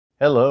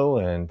Hello,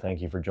 and thank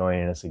you for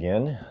joining us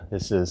again.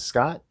 This is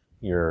Scott,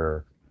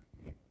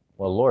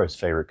 Laura's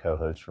favorite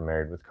co-host for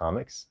Married with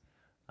Comics.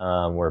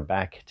 We're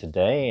back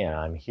today, and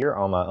I'm here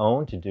on my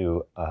own to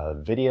do a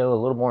video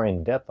a little more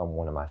in depth on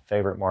one of my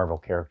favorite Marvel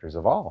characters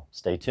of all.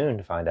 Stay tuned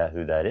to find out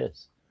who that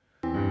is.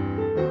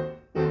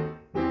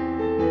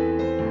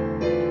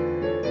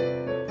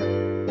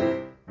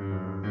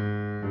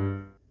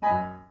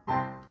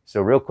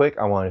 So real quick,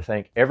 I want to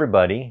thank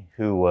everybody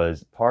who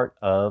was part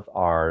of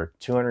our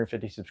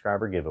 250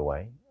 subscriber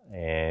giveaway.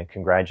 And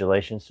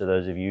congratulations to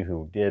those of you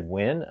who did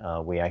win.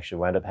 We actually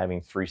wound up having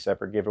 3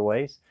 separate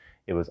giveaways.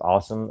 It was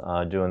awesome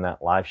doing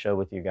that live show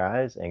with you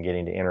guys and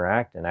getting to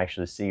interact and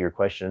actually see your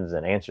questions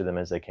and answer them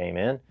as they came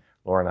in.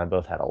 Laura and I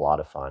both had a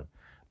lot of fun.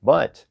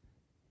 But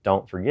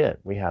don't forget,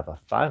 we have a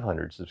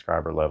 500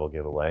 subscriber level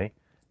giveaway,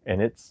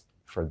 and it's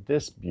for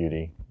this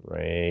beauty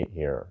right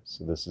here.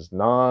 So this is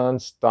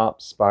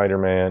Non-Stop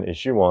Spider-Man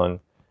issue 1.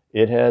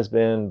 It has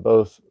been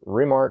both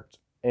remarked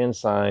and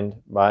signed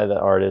by the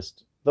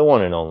artist, the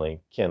one and only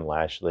Ken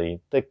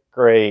Lashley, the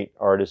great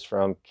artist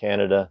from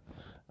Canada.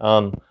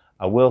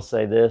 I will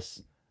say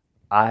this,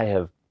 I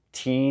have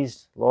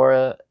teased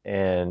Laura,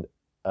 and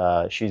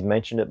she's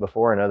mentioned it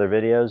before in other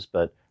videos,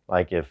 but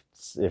like if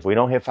we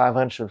don't hit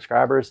 500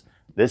 subscribers,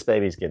 this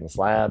baby's getting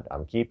slabbed.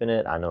 I'm keeping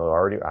it. I know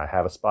already I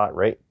have a spot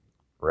right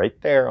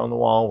there on the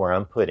wall where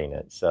I'm putting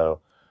it.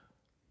 So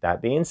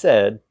that being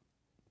said,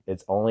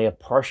 it's only a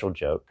partial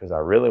joke because I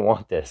really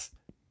want this,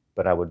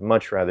 but I would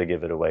much rather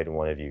give it away to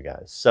one of you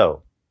guys.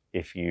 So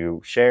if you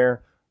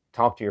share,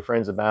 talk to your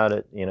friends about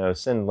it,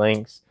 send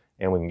links,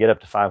 and we can get up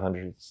to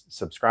 500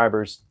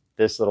 subscribers,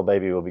 this little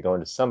baby will be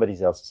going to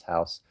somebody else's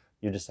house.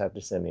 You just have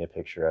to send me a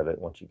picture of it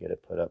once you get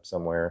it put up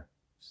somewhere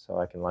so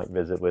I can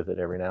visit with it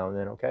every now and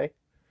then, okay?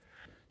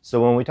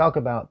 So when we talk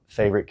about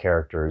favorite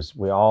characters,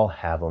 we all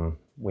have them.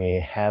 We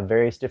have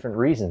various different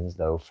reasons,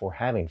 though, for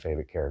having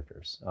favorite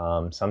characters.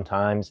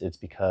 Sometimes it's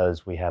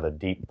because we have a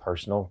deep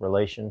personal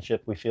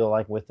relationship we feel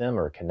like with them,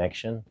 or a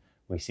connection.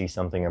 We see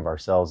something of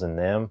ourselves in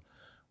them,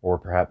 or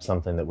perhaps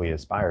something that we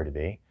aspire to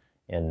be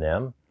in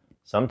them.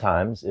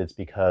 Sometimes it's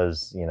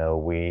because,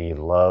 we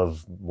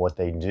love what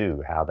they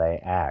do, how they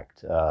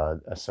act,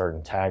 a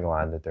certain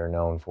tagline that they're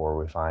known for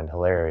we find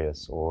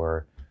hilarious,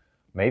 or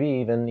maybe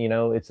even,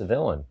 it's a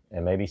villain,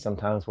 and maybe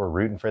sometimes we're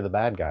rooting for the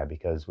bad guy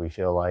because we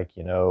feel like,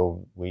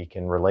 we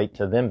can relate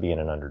to them being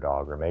an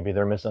underdog, or maybe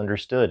they're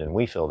misunderstood and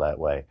we feel that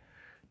way.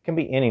 It can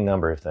be any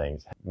number of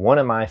things. One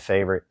of my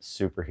favorite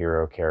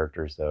superhero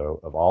characters, though,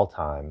 of all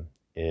time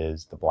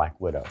is the Black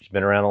Widow. She's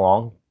been around a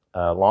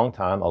long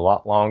time, a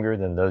lot longer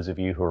than those of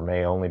you who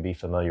may only be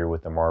familiar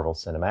with the Marvel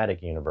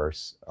Cinematic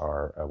Universe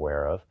are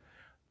aware of.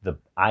 The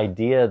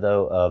idea,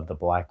 though, of the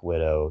Black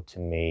Widow, to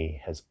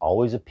me, has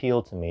always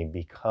appealed to me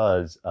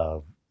because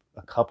of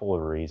a couple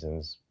of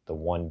reasons. The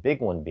one big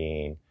one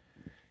being,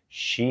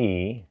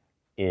 she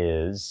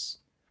is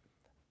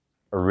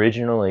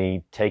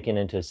originally taken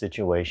into a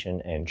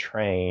situation and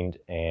trained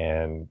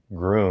and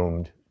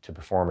groomed to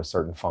perform a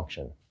certain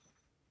function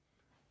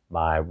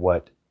by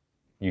what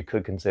you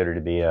could consider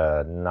to be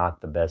not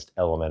the best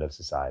element of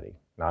society,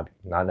 not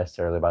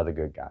necessarily by the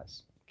good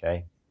guys,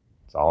 okay?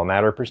 It's all a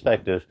matter of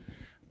perspective.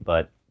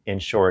 But in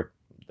short,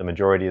 the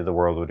majority of the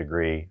world would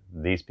agree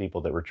these people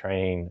that were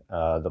training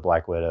the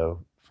Black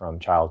Widow from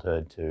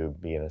childhood to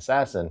be an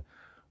assassin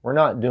were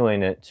not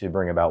doing it to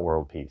bring about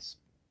world peace.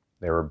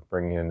 They were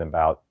bringing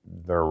about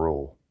their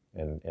rule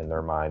in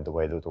their mind, the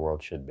way that the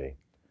world should be.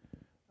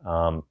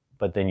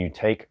 But then you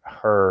take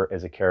her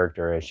as a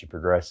character as she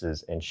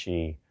progresses and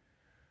she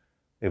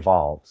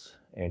evolves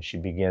and she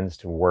begins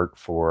to work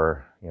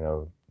for,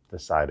 the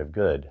side of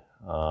good.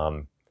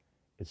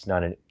 It's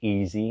not an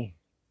easy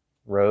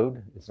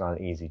road. It's not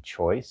an easy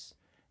choice.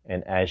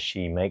 And as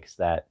she makes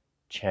that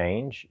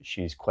change,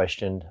 she's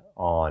questioned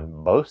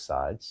on both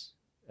sides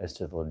as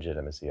to the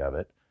legitimacy of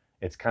it.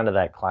 It's kind of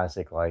that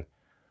classic,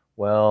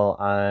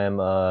 well, I'm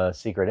a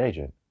secret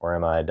agent, or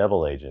am I a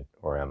double agent,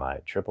 or am I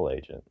a triple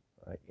agent?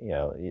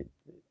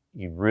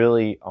 You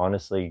really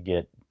honestly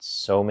get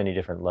so many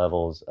different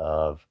levels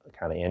of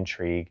kind of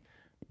intrigue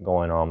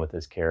going on with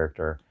this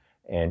character.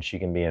 And she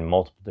can be in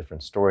multiple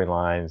different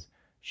storylines.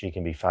 She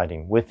can be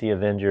fighting with the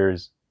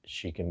Avengers.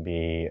 She can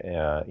be,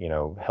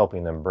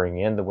 helping them bring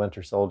in the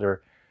Winter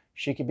Soldier.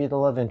 She could be the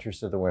love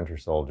interest of the Winter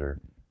Soldier.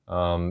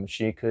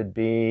 She could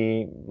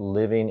be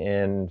living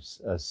in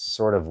a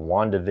sort of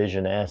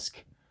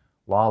WandaVision-esque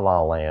La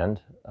La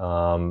Land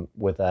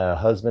with a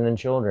husband and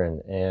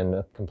children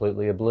and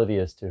completely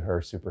oblivious to her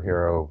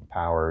superhero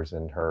powers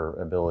and her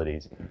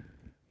abilities.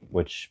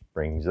 Which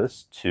brings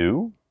us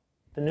to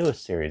the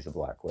newest series of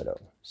Black Widow.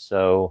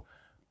 So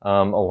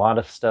a lot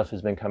of stuff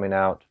has been coming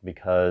out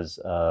because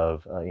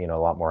of, a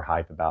lot more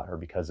hype about her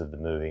because of the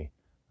movie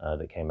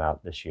that came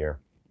out this year.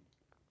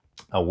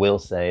 I will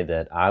say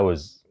that I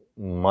was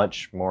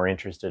much more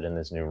interested in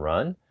this new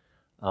run,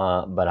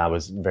 but I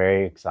was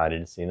very excited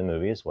to see the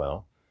movie as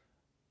well.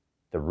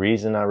 The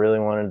reason I really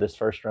wanted this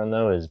first run,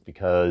 though, is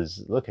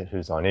because look at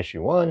who's on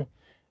issue 1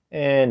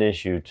 and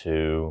issue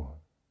 2.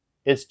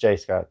 It's J.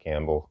 Scott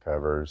Campbell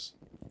covers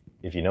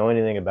If you know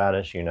anything about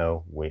us, you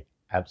know we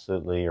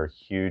absolutely are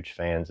huge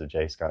fans of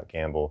J. Scott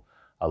Campbell.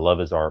 I love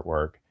his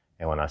artwork.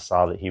 And when I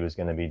saw that he was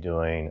going to be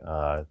doing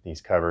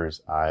these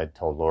covers, I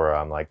told Laura,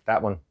 I'm like,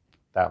 that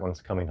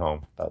one's coming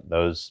home.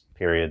 Those,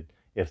 period.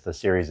 If the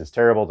series is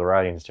terrible, the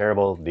writing is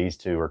terrible, these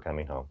two are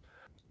coming home.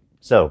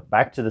 So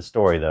back to the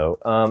story though.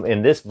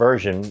 In this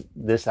version,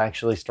 this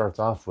actually starts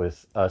off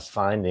with us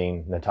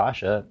finding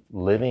Natasha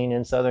living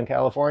in Southern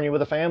California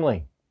with a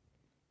family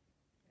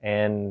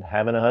and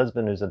having a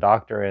husband who's a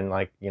doctor and,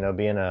 like, you know,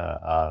 being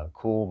a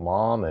cool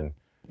mom. And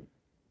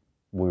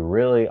we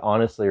really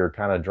honestly are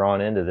kind of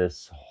drawn into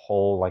this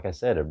whole, like I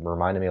said, it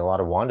reminded me a lot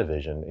of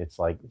WandaVision. It's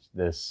like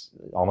this,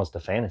 almost a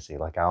fantasy.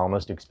 Like I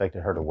almost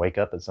expected her to wake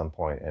up at some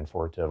point and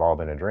for it to have all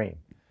been a dream.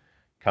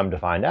 Come to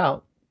find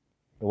out,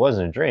 it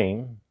wasn't a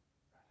dream.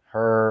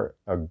 A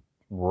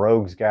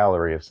rogues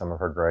gallery of some of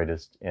her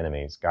greatest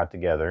enemies got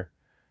together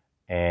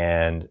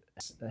and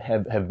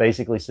have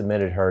basically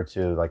submitted her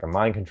to like a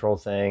mind control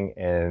thing,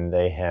 and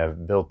they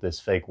have built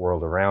this fake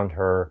world around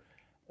her,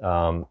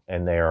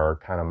 and they are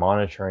kind of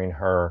monitoring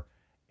her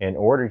in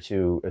order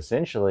to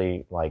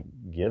essentially like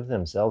give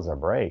themselves a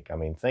break. I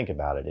mean, think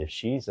about it. If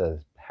she's a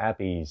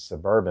happy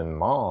suburban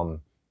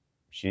mom,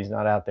 she's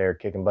not out there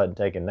kicking butt and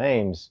taking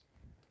names.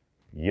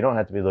 You don't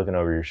have to be looking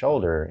over your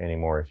shoulder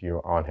anymore if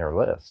you're on her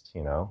list,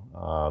 you know.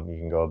 You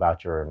can go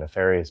about your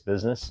nefarious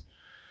business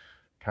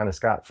kind of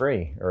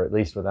scot-free, or at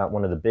least without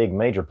one of the big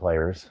major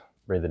players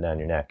breathing down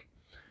your neck.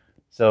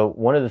 So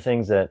one of the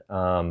things that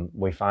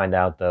we find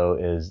out, though,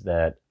 is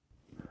that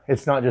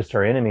it's not just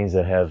her enemies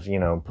that have, you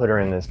know, put her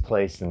in this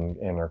place and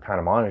are kind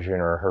of monitoring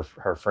her.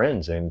 Her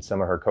friends and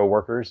some of her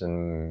co-workers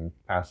and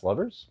past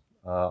lovers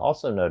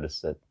also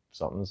notice that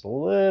something's a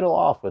little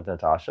off with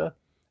Natasha.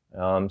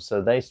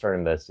 So they start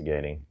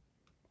investigating.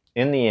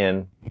 In the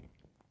end,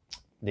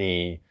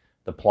 the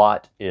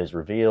plot is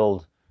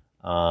revealed.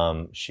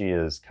 She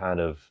is kind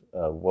of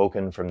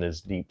woken from this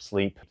deep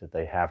sleep that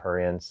they have her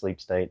in, sleep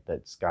state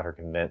that's got her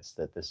convinced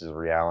that this is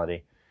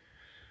reality.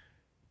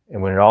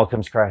 And when it all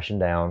comes crashing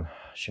down,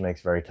 she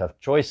makes very tough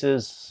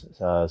choices.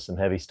 Some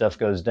heavy stuff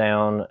goes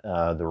down.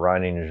 The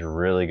writing is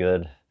really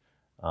good.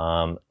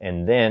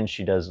 And then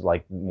she does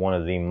like one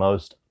of the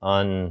most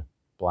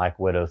Black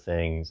Widow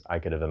things I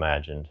could have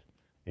imagined.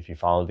 If you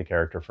followed the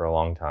character for a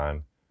long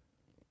time,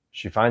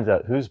 she finds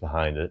out who's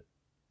behind it,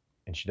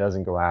 and she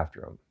doesn't go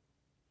after him.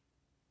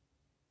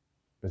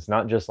 It's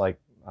not just like,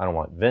 I don't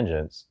want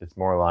vengeance. It's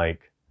more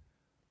like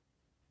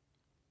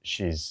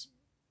she's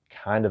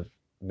kind of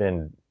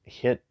been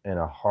hit in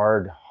a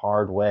hard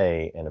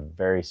way in a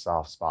very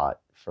soft spot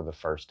for the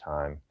first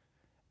time.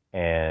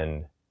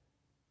 And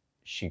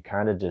she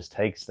kind of just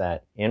takes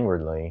that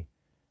inwardly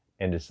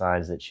and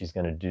decides that she's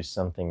going to do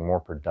something more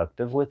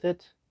productive with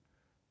it.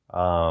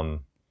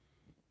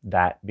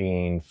 That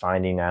being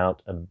finding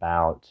out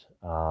about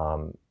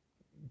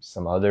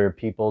some other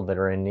people that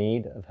are in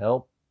need of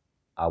help.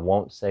 I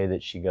won't say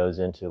that she goes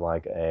into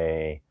like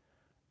a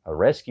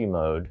rescue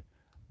mode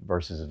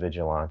versus a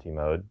vigilante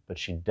mode, but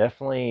she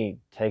definitely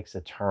takes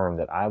a turn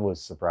that I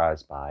was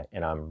surprised by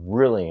and I'm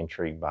really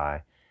intrigued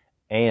by.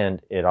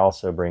 And it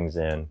also brings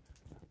in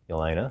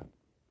Yelena,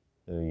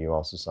 who you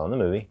also saw in the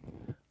movie,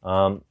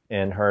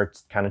 and her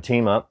kind of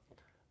team up.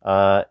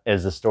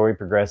 As the story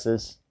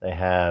progresses, they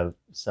have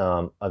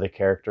some other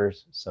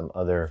characters, some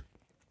other,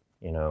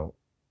 you know,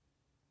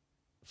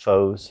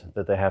 foes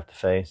that they have to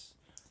face.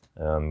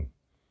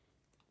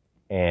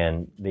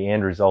 And the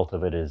end result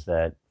of it is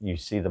that you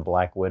see the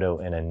Black Widow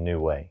in a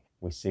new way.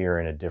 We see her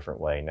in a different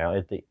way. Now,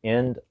 at the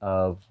end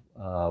of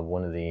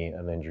one of the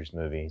Avengers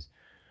movies,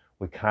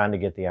 we kind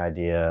of get the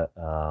idea.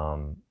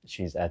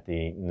 She's at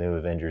the new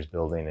Avengers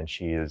building, and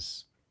she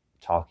is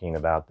talking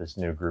about this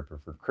new group of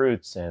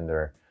recruits, and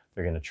they're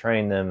going to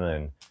train them.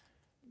 And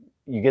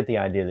you get the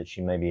idea that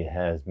she maybe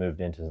has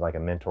moved into like a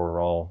mentor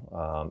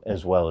role,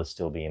 as well as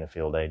still being a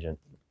field agent.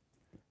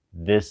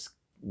 This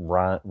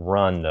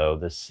run though,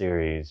 this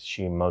series,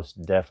 she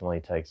most definitely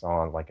takes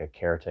on like a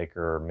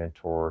caretaker or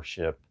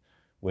mentorship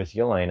with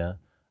Yelena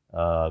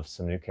of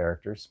some new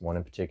characters, one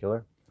in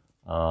particular.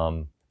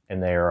 And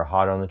they are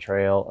hot on the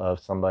trail of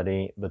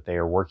somebody, but they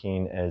are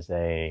working as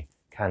a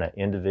kind of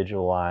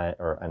individualized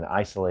or an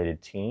isolated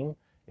team.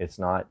 It's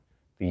not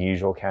the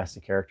usual cast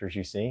of characters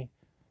you see.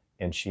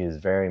 And she is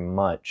very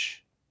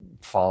much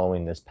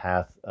following this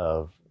path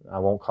of, I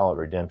won't call it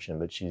redemption,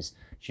 but she's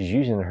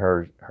using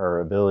her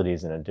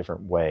abilities in a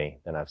different way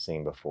than I've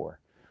seen before.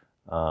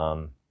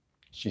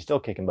 She's still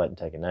kicking butt and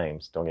taking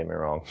names, don't get me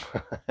wrong,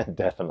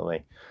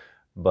 definitely.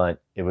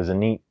 But it was a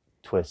neat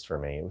twist for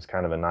me. It was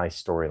kind of a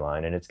nice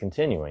storyline, and it's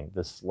continuing.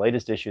 This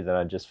latest issue that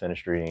I just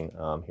finished reading,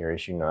 here,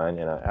 issue 9,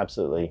 and I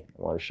absolutely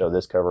want to show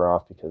this cover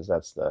off because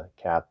that's the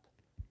Cap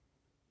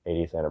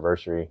 80th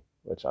anniversary,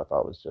 which I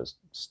thought was just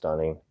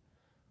stunning.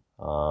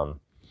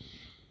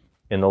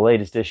 In the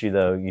latest issue,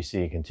 though, you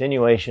see a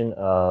continuation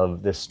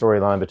of this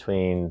storyline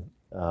between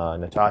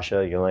Natasha,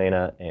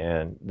 Yelena,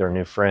 and their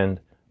new friend,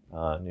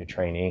 new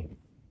trainee.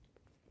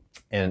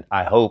 And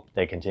I hope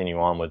they continue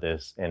on with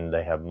this, and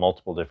they have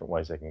multiple different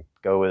ways they can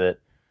go with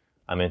it.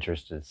 I'm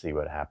interested to see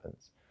what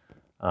happens.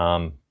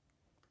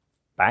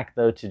 Back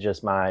though to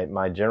just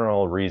my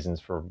general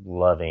reasons for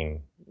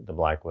loving the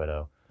Black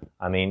Widow.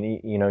 I mean,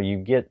 you know, you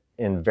get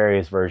in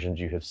various versions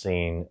you have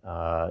seen,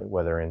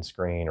 whether in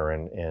screen or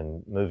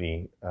in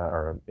movie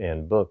or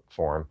in book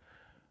form,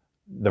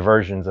 the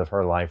versions of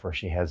her life where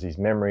she has these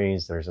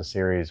memories. There's a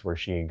series where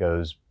she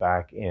goes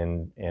back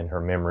in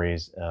her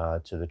memories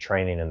to the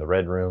training in the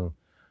Red Room,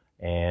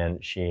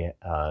 and she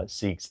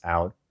seeks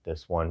out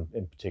this one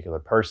in particular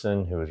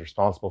person who is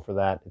responsible for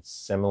that. It's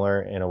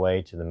similar in a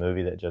way to the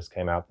movie that just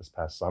came out this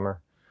past summer.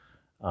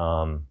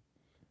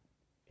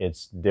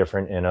 It's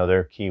different in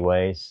other key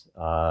ways.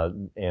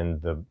 In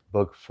the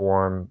book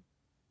form,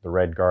 the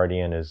Red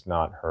Guardian is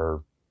not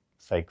her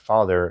fake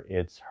father,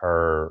 it's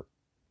her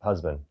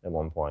husband at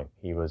one point.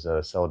 He was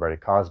a celebrated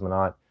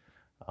cosmonaut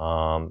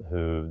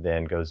who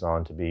then goes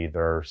on to be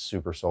their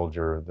super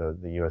soldier,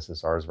 the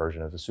USSR's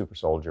version of the super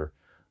soldier,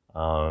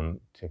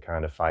 to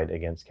kind of fight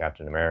against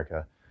Captain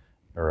America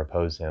or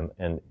oppose him.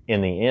 And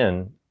in the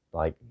end,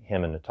 like,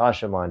 him and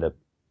Natasha wind up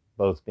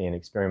both being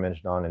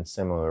experimented on in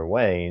similar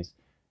ways,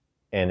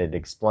 and it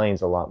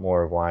explains a lot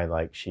more of why,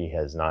 like, she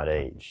has not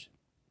aged.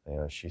 You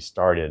know, she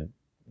started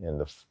in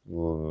the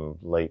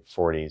late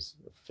 40s,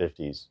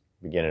 50s,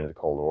 beginning of the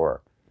Cold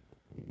War,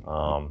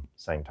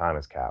 same time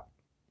as Cap.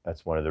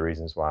 That's one of the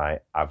reasons why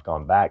I've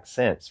gone back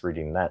since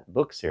reading that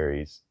book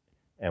series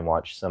and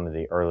watched some of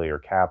the earlier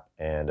Cap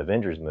and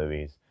Avengers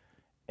movies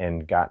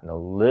and gotten a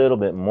little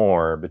bit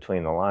more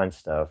between the line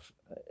stuff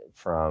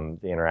from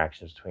the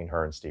interactions between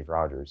her and Steve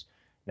Rogers.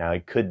 Now,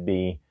 it could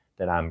be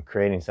that I'm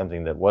creating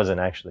something that wasn't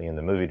actually in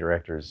the movie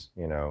director's,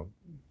 you know,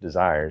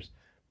 desires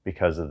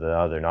because of the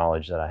other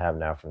knowledge that I have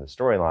now from the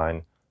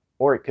storyline,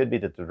 or it could be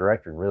that the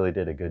director really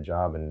did a good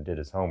job and did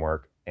his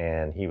homework,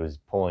 and he was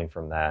pulling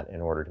from that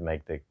in order to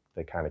make the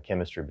kind of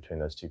chemistry between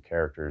those two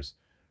characters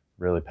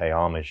really pay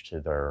homage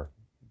to their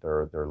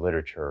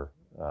literature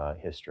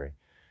history.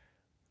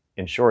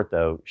 In short,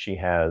 though, she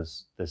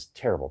has this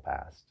terrible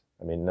past.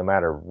 I mean, no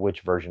matter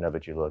which version of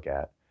it you look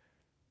at,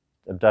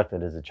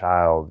 abducted as a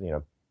child, you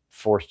know,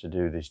 forced to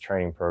do these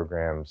training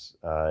programs.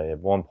 At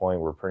one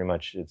point,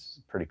 it's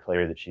pretty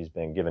clear that she's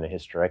been given a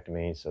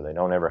hysterectomy, so they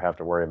don't ever have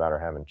to worry about her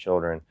having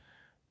children.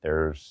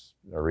 There's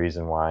a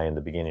reason why in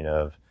the beginning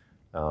of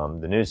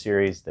the new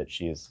series that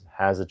she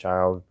has a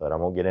child, but I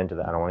won't get into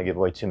that. I don't want to give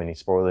away too many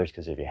spoilers,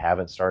 because if you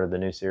haven't started the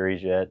new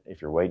series yet, if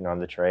you're waiting on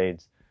the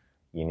trades,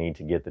 you need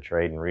to get the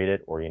trade and read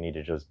it, or you need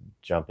to just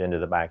jump into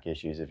the back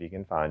issues if you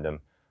can find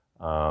them,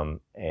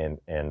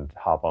 and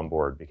hop on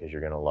board, because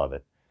you're going to love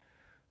it.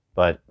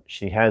 But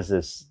she has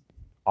this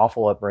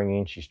awful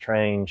upbringing. She's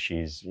trained.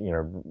 She's, you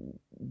know,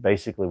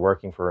 basically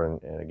working for,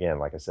 and again,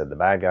 like I said, the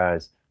bad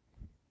guys.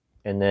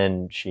 And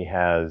then she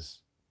has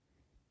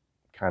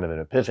kind of an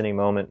epiphany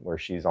moment where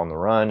she's on the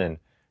run and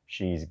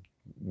she's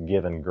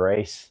given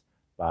grace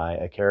by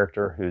a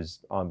character who's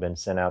been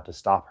sent out to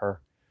stop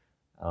her.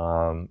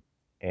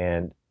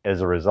 And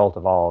as a result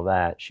of all of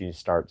that, she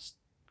starts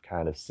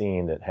kind of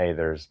seeing that, hey,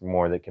 there's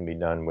more that can be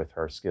done with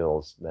her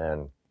skills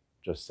than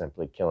just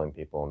simply killing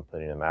people and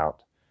putting them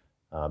out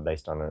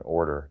based on an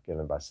order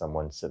given by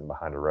someone sitting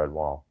behind a red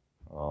wall.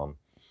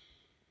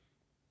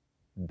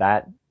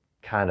 That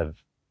kind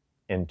of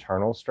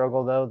internal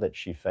struggle, though, that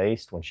she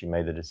faced when she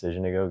made the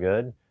decision to go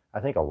good, I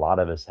think a lot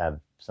of us have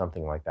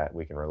something like that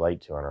we can relate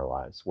to in our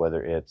lives,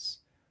 whether it's,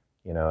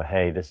 you know,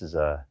 hey, this is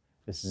a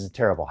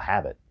terrible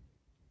habit.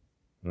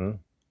 I'm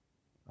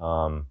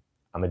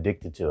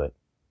addicted to it,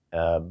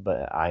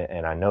 but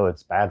I know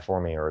it's bad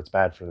for me, or it's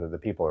bad for the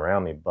people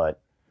around me,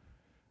 but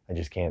I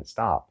just can't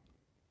stop.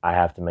 I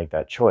have to make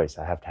that choice.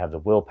 I have to have the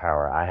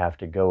willpower. I have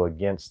to go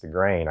against the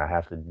grain. I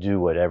have to do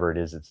whatever it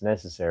is that's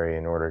necessary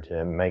in order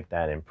to make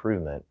that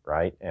improvement,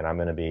 right? And I'm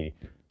going to be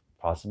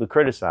possibly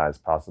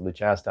criticized, possibly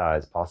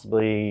chastised,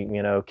 possibly,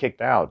 you know,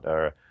 kicked out,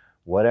 or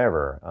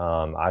whatever.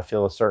 I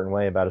feel a certain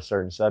way about a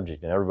certain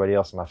subject, and everybody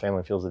else in my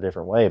family feels a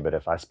different way. But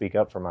if I speak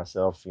up for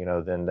myself, you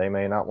know, then they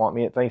may not want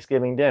me at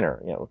Thanksgiving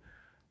dinner. You know,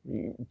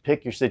 you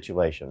pick your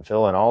situation,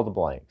 fill in all the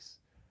blanks.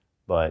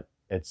 But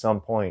at some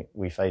point,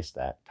 we face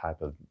that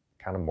type of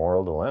kind of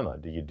moral dilemma.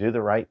 Do you do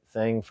the right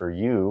thing for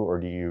you, or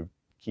do you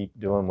keep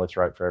doing what's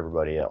right for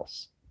everybody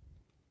else?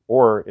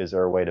 Or is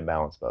there a way to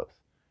balance both?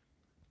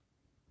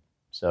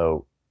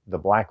 So the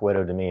Black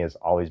Widow, to me, has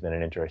always been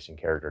an interesting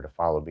character to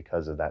follow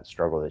because of that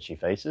struggle that she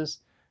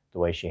faces, the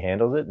way she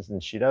handles it.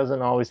 And she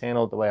doesn't always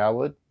handle it the way I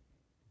would,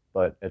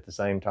 but at the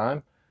same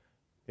time,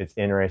 it's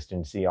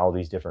interesting to see all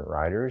these different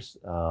writers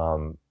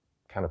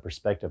kind of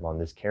perspective on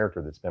this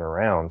character that's been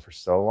around for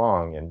so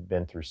long and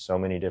been through so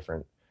many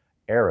different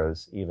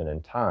eras, even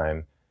in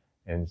time,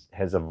 and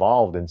has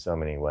evolved in so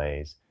many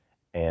ways.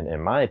 And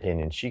in my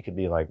opinion, she could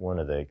be like one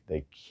of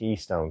the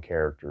keystone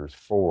characters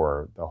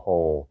for the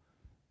whole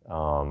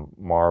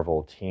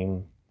Marvel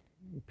team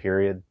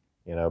period,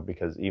 you know,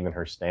 because even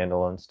her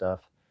standalone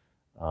stuff,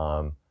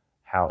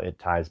 how it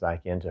ties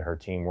back into her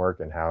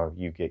teamwork, and how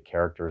you get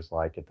characters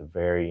like at the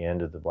very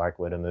end of the Black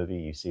Widow movie,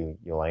 you see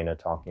Yelena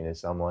talking to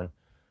someone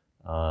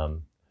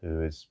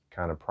who is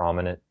kind of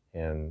prominent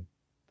in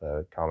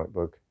the comic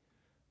book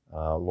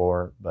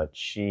lore, but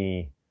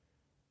she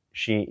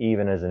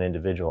even as an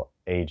individual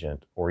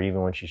agent, or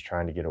even when she's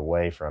trying to get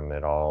away from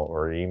it all,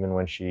 or even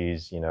when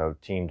she's, you know,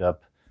 teamed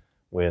up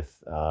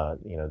with,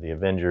 you know, the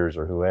Avengers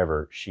or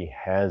whoever, she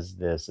has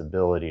this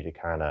ability to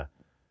kind of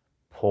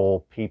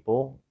pull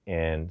people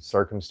and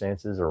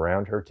circumstances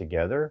around her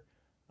together,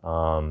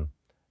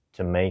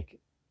 to make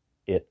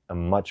it a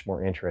much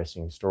more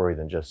interesting story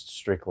than just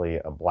strictly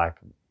a black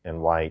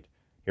and white.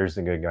 Here's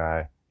the good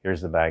guy,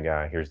 here's the bad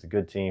guy, here's the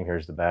good team,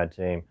 here's the bad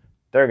team.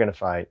 They're going to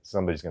fight,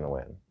 somebody's going to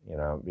win, you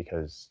know,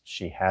 because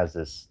she has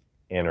this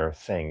inner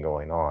thing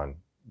going on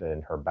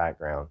in her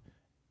background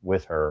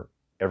with her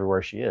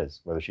everywhere she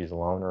is, whether she's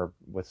alone or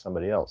with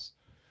somebody else.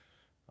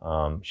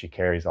 She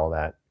carries all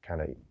that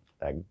kind of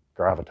that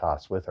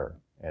gravitas with her,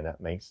 and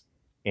that makes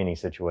any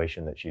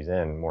situation that she's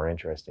in more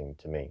interesting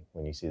to me.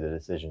 When you see the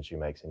decisions she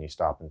makes and you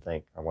stop and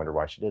think, I wonder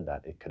why she did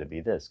that. Could it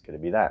be this? Could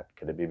it be that?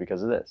 Could it be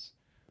because of this?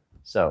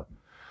 So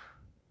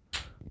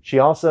she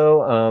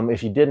also,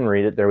 if you didn't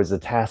read it, there was a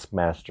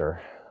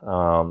Taskmaster,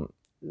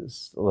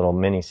 this little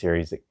mini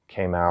series that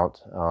came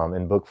out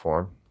in book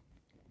form.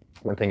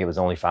 I think it was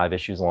only 5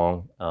 issues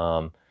long.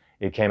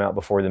 It came out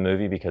before the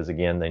movie because,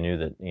 again, they knew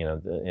that, you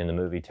know, in the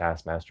movie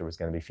Taskmaster was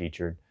going to be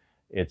featured.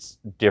 It's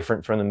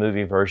different from the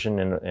movie version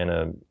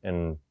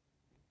in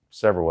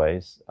several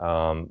ways,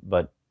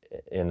 but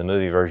in the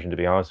movie version, to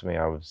be honest with me,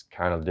 I was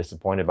kind of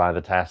disappointed by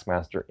the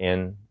Taskmaster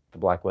in the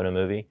Black Widow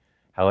movie.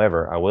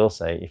 However, I will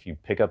say, if you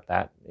pick up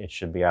that, it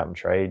should be out in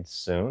trade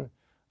soon.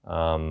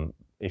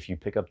 If you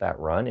pick up that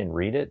run and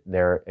read it,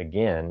 there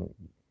again,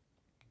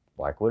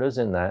 Black Widow's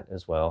in that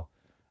as well,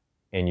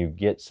 and you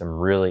get some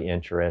really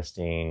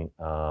interesting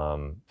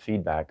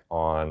feedback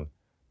on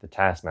the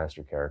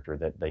Taskmaster character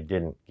that they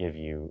didn't give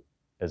you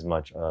as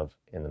much of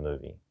in the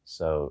movie.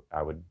 So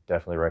I would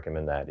definitely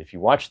recommend that. If you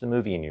watched the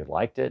movie and you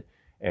liked it,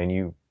 and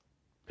you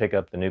pick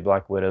up the new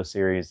Black Widow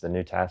series, the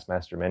new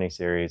Taskmaster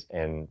miniseries,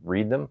 and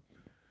read them,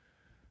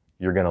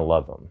 you're going to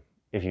love them.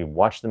 If you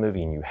watched the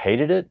movie and you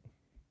hated it,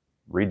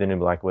 read the new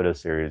Black Widow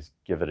series,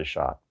 give it a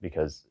shot,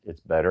 because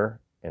it's better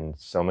in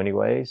so many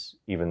ways.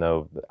 Even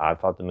though I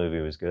thought the movie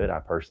was good, I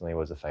personally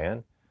was a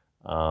fan.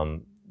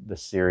 The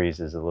series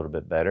is a little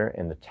bit better,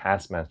 and the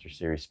Taskmaster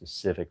series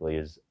specifically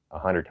is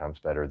 100 times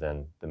better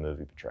than the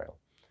movie portrayal.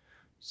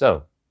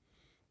 So,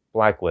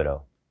 Black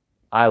Widow,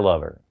 I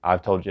love her.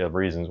 I've told you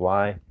reasons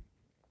why.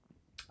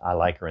 I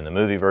like her in the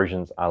movie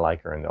versions. I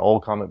like her in the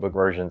old comic book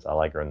versions. I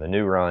like her in the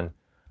new run.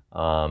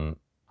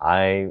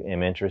 I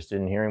am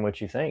interested in hearing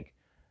what you think.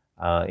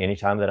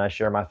 Anytime that I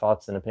share my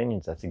thoughts and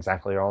opinions, that's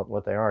exactly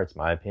what they are. It's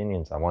my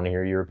opinions. I want to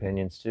hear your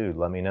opinions too.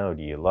 Let me know.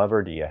 Do you love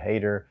her? Do you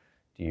hate her?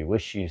 Do you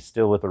wish she's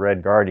still with the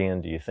Red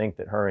Guardian? Do you think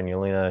that her and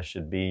Yelena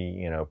should be,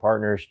 you know,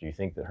 partners? Do you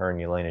think that her and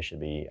Yelena should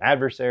be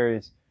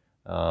adversaries?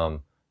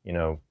 You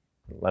know,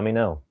 let me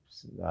know.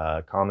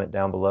 Comment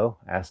down below,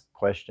 ask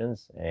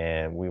questions,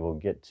 and we will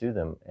get to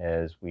them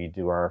as we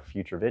do our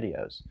future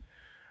videos.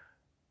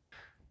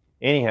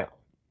 Anyhow,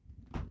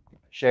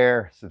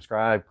 share,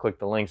 subscribe, click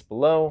the links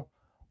below.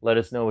 Let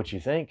us know what you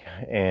think,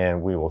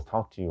 and we will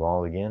talk to you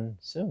all again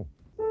soon.